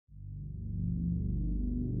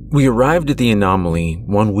We arrived at the anomaly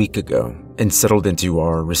 1 week ago and settled into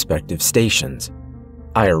our respective stations.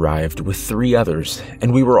 I arrived with 3 others,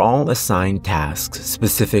 and we were all assigned tasks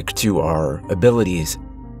specific to our abilities.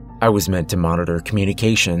 I was meant to monitor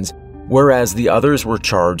communications, whereas the others were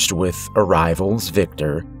charged with arrivals,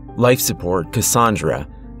 Victor, life support, Cassandra,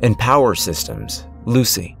 and power systems,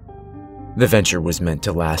 Lucy. The venture was meant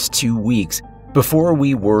to last 2 weeks before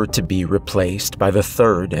we were to be replaced by the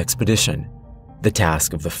 3rd expedition. The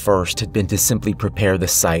task of the first had been to simply prepare the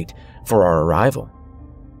site for our arrival.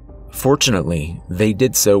 Fortunately, they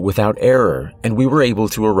did so without error, and we were able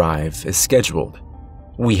to arrive as scheduled.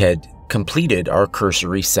 We had completed our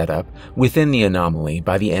cursory setup within the anomaly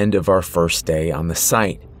by the end of our first day on the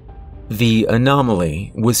site. The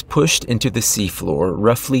anomaly was pushed into the seafloor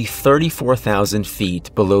roughly 34,000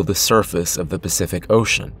 feet below the surface of the Pacific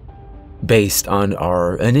Ocean. Based on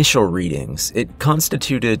our initial readings, it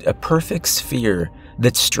constituted a perfect sphere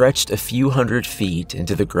that stretched a few hundred feet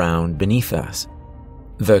into the ground beneath us.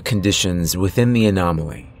 The conditions within the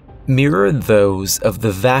anomaly mirrored those of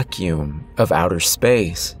the vacuum of outer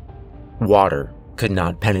space. Water could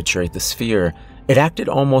not penetrate the sphere. It acted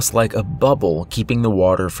almost like a bubble, keeping the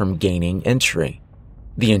water from gaining entry.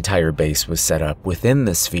 The entire base was set up within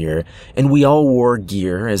the sphere, and we all wore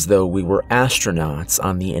gear as though we were astronauts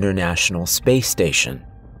on the International Space Station.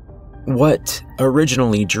 What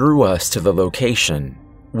originally drew us to the location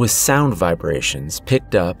was sound vibrations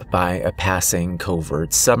picked up by a passing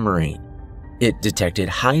covert submarine. It detected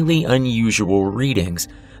highly unusual readings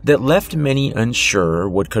that left many unsure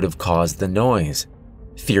what could have caused the noise.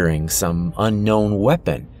 Fearing some unknown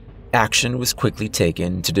weapon, action was quickly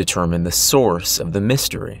taken to determine the source of the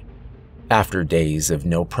mystery. After days of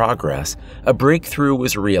no progress, a breakthrough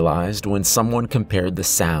was realized when someone compared the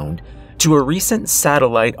sound to a recent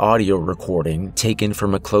satellite audio recording taken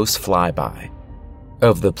from a close flyby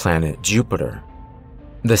of the planet Jupiter.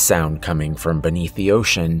 The sound coming from beneath the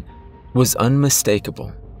ocean was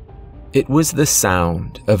unmistakable. It was the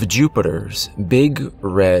sound of Jupiter's big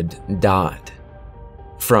red dot.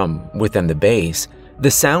 From within the base,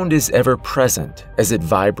 the sound is ever present as it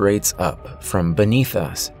vibrates up from beneath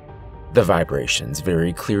us. The vibrations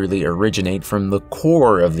very clearly originate from the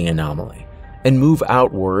core of the anomaly and move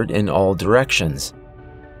outward in all directions.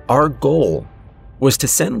 Our goal was to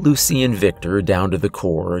send Lucy and Victor down to the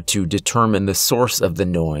core to determine the source of the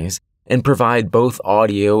noise and provide both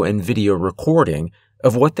audio and video recording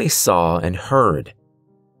of what they saw and heard.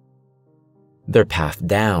 Their path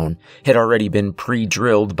down had already been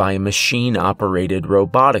pre-drilled by a machine operated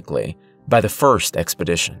robotically by the first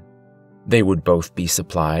expedition. They would both be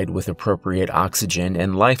supplied with appropriate oxygen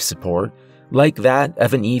and life support like that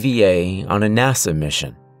of an EVA on a NASA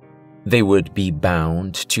mission. They would be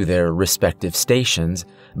bound to their respective stations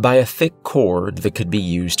by a thick cord that could be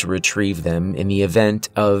used to retrieve them in the event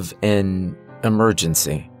of an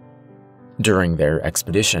emergency. During their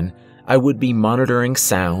expedition, I would be monitoring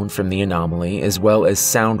sound from the anomaly as well as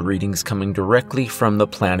sound readings coming directly from the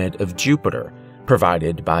planet of Jupiter,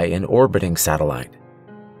 provided by an orbiting satellite.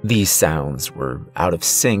 These sounds were out of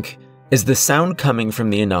sync, as the sound coming from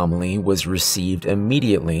the anomaly was received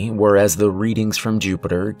immediately, whereas the readings from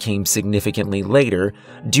Jupiter came significantly later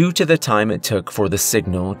due to the time it took for the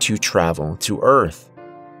signal to travel to Earth.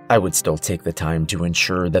 I would still take the time to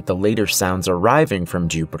ensure that the later sounds arriving from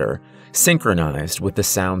Jupiter synchronized with the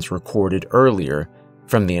sounds recorded earlier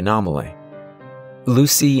from the anomaly.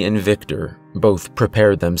 Lucy and Victor both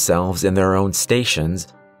prepared themselves in their own stations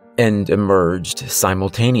and emerged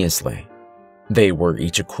simultaneously. They were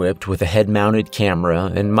each equipped with a head-mounted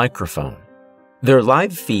camera and microphone. Their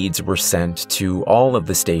live feeds were sent to all of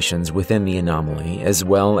the stations within the anomaly as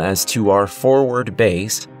well as to our forward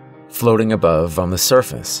base floating above on the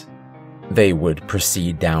surface. They would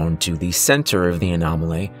proceed down to the center of the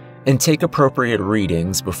anomaly and take appropriate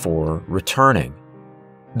readings before returning.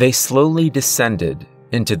 They slowly descended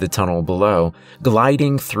into the tunnel below,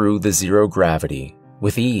 gliding through the zero gravity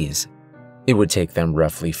with ease. It would take them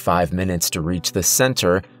roughly 5 minutes to reach the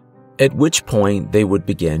center, at which point they would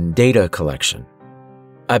begin data collection.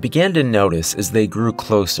 I began to notice as they grew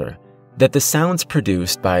closer that the sounds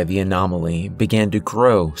produced by the anomaly began to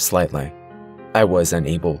grow slightly. I was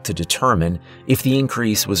unable to determine if the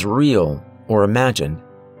increase was real or imagined.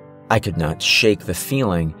 I could not shake the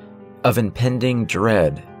feeling of impending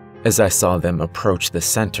dread as I saw them approach the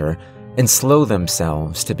center and slow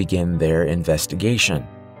themselves to begin their investigation.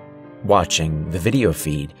 Watching the video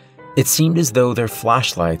feed, it seemed as though their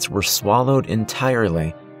flashlights were swallowed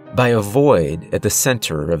entirely by a void at the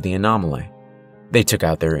center of the anomaly. They took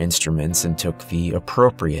out their instruments and took the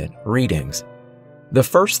appropriate readings. The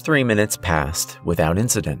first 3 minutes passed without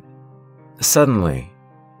incident. Suddenly,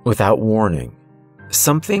 without warning,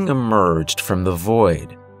 something emerged from the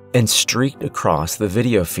void and streaked across the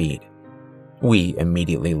video feed. We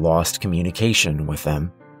immediately lost communication with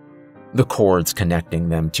them. The cords connecting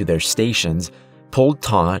them to their stations pulled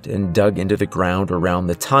taut and dug into the ground around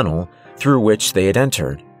the tunnel through which they had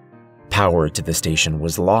entered. Power to the station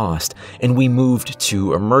was lost, and we moved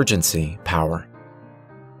to emergency power.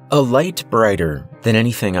 A light brighter than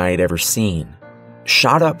anything I had ever seen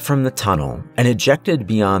shot up from the tunnel and ejected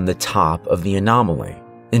beyond the top of the anomaly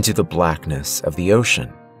into the blackness of the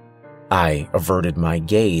ocean. I averted my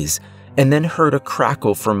gaze and then heard a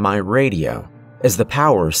crackle from my radio as the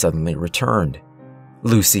power suddenly returned.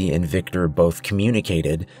 Lucy and Victor both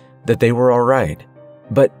communicated that they were all right,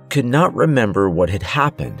 but could not remember what had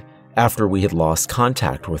happened after we had lost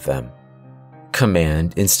contact with them.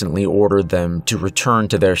 Command instantly ordered them to return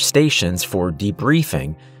to their stations for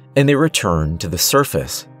debriefing, and they returned to the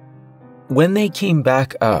surface. When they came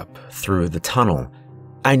back up through the tunnel,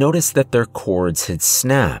 I noticed that their cords had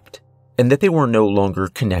snapped and that they were no longer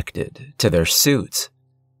connected to their suits.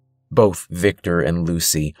 Both Victor and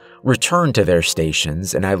Lucy returned to their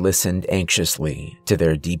stations, and I listened anxiously to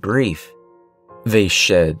their debrief. They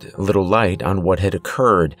shed little light on what had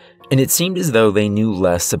occurred, and it seemed as though they knew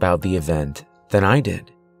less about the event than I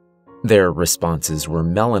did. Their responses were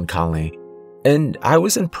melancholy, and I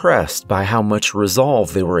was impressed by how much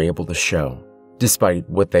resolve they were able to show, despite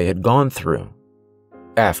what they had gone through.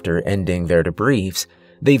 After ending their debriefs,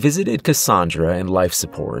 they visited Cassandra in life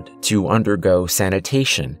support to undergo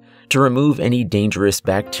sanitation to remove any dangerous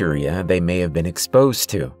bacteria they may have been exposed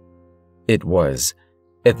to. It was,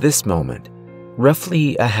 at this moment,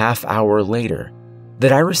 roughly a half hour later,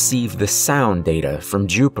 that I received the sound data from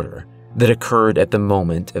Jupiter that occurred at the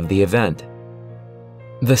moment of the event.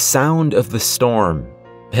 The sound of the storm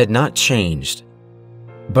had not changed,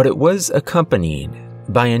 but it was accompanied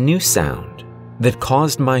by a new sound that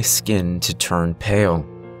caused my skin to turn pale.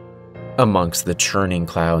 Amongst the churning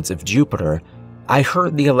clouds of Jupiter, I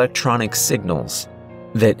heard the electronic signals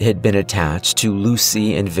that had been attached to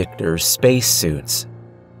Lucy and Victor's spacesuits.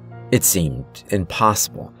 It seemed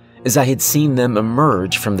impossible, as I had seen them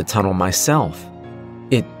emerge from the tunnel myself.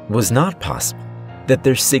 It was not possible that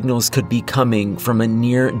their signals could be coming from a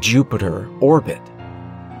near Jupiter orbit.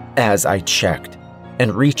 As I checked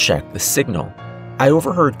and rechecked the signal, I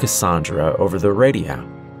overheard Cassandra over the radio.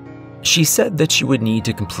 She said that she would need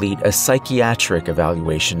to complete a psychiatric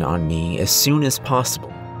evaluation on me as soon as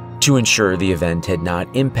possible to ensure the event had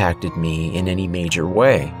not impacted me in any major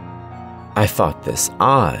way. I thought this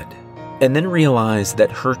odd, and then realized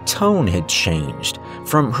that her tone had changed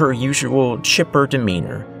from her usual chipper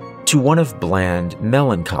demeanor to one of bland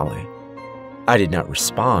melancholy. I did not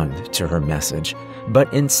respond to her message,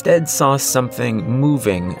 but instead saw something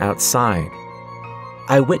moving outside.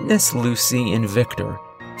 I witnessed Lucy and Victor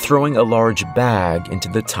throwing a large bag into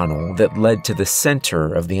the tunnel that led to the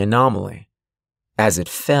center of the anomaly. As it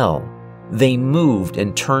fell, they moved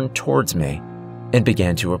and turned towards me and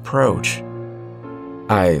began to approach.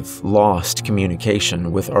 I've lost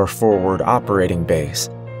communication with our forward operating base,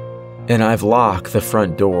 and I've locked the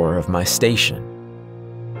front door of my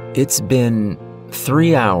station. It's been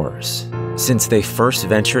 3 hours since they first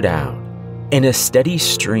ventured out, and a steady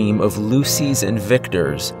stream of Lucy's and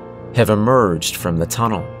Victor's have emerged from the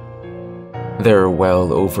tunnel. There are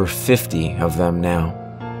well over 50 of them now.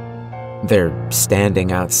 They're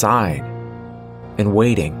standing outside and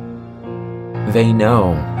waiting. They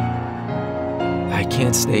know I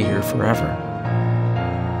can't stay here forever.